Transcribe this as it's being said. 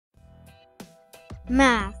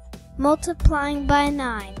Math, multiplying by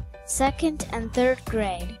 9, second and third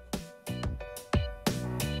grade.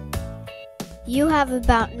 You have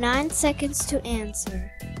about 9 seconds to answer.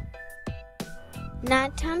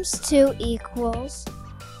 9 times 2 equals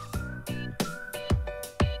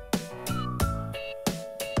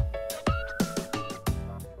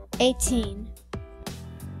 18.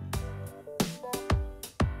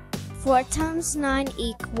 4 times 9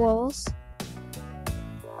 equals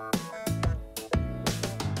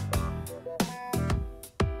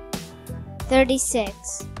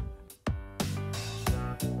 36.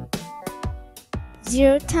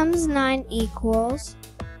 0 times 9 equals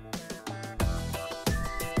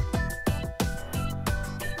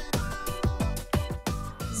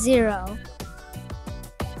 0.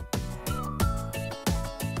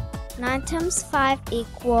 9 times 5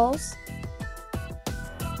 equals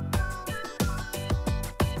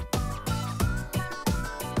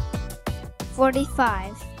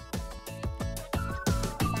 45.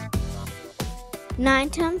 9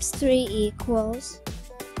 times 3 equals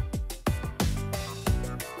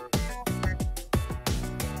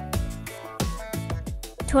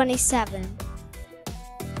 27.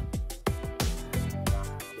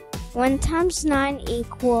 1 times 9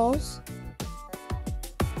 equals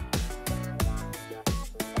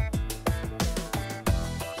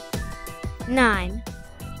 9.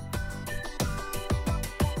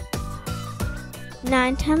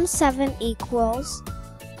 9 times 7 equals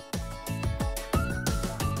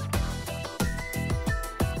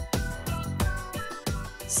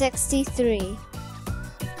 63.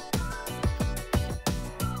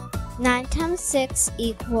 9 times 6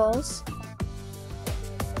 equals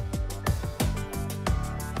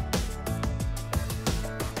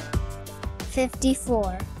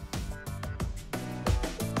 54.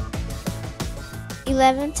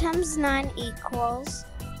 11 times 9 equals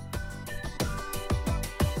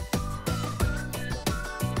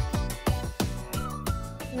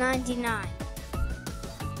 99.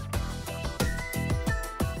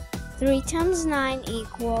 3 times 9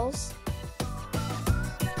 equals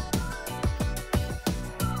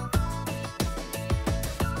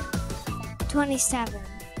 27.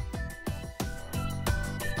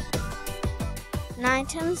 9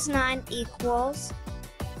 times 9 equals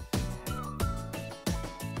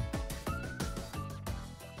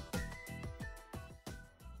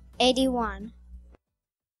 81.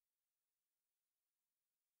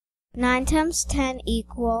 9 times 10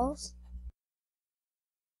 equals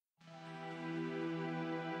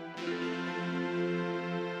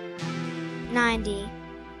 90.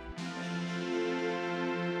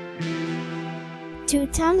 2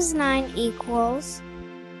 times 9 equals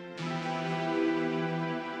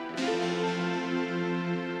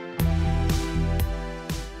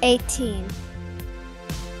 18.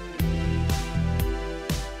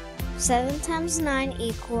 7 times 9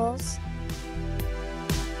 equals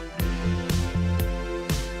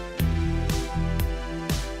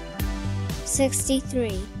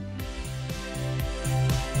 63.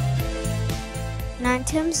 9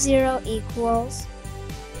 times 0 equals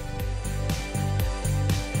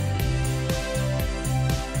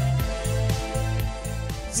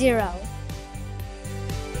 0.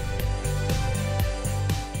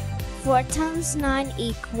 4 times 9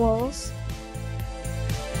 equals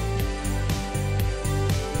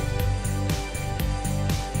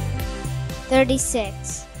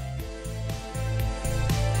 36.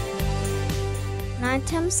 9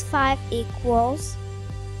 times 5 equals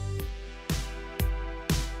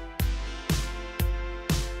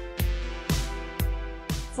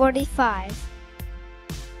 45.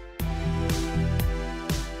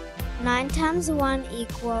 9 times 1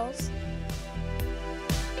 equals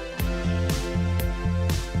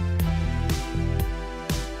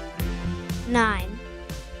 9.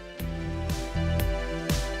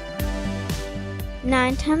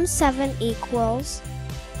 9 times 7 equals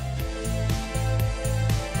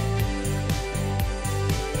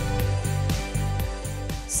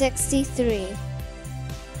 63.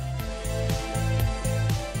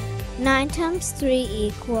 9 times 3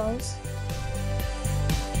 equals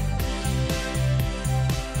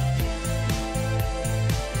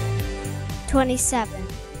 27.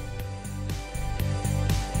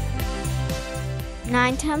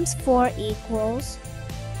 9 times 4 equals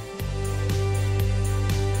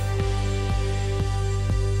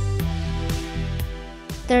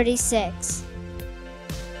 36.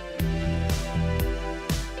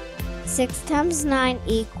 6 times 9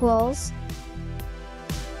 equals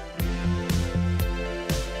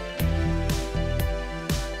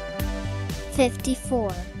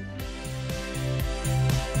 54.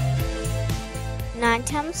 9 9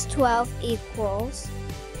 times 12 equals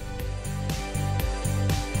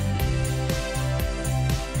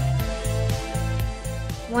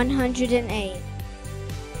 108.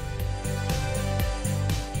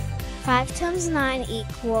 5 times 9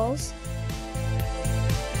 equals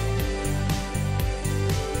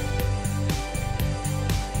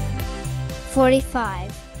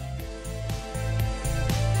 45.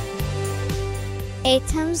 8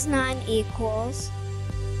 times 9 equals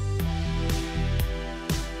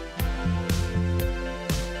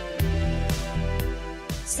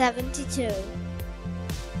 72.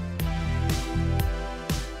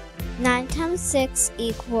 9 times 6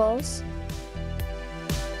 equals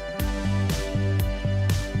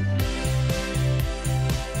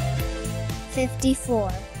 54.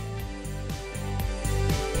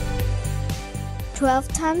 12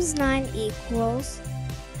 times 9 equals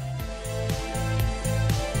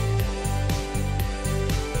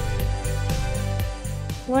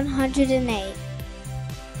 108.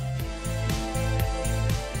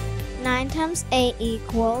 9 times 8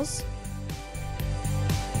 equals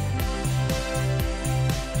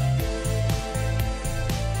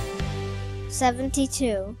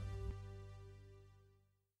 72.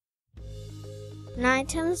 9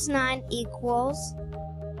 times 9 equals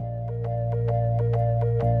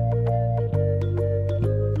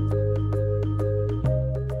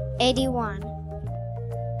 81.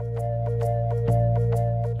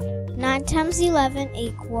 9 times 11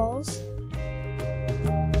 equals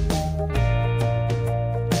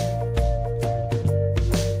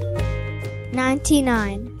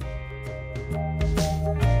 99.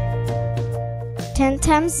 10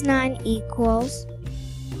 times 9 equals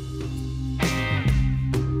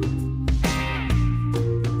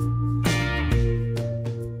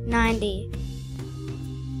 90.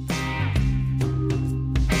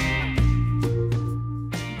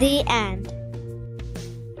 The end.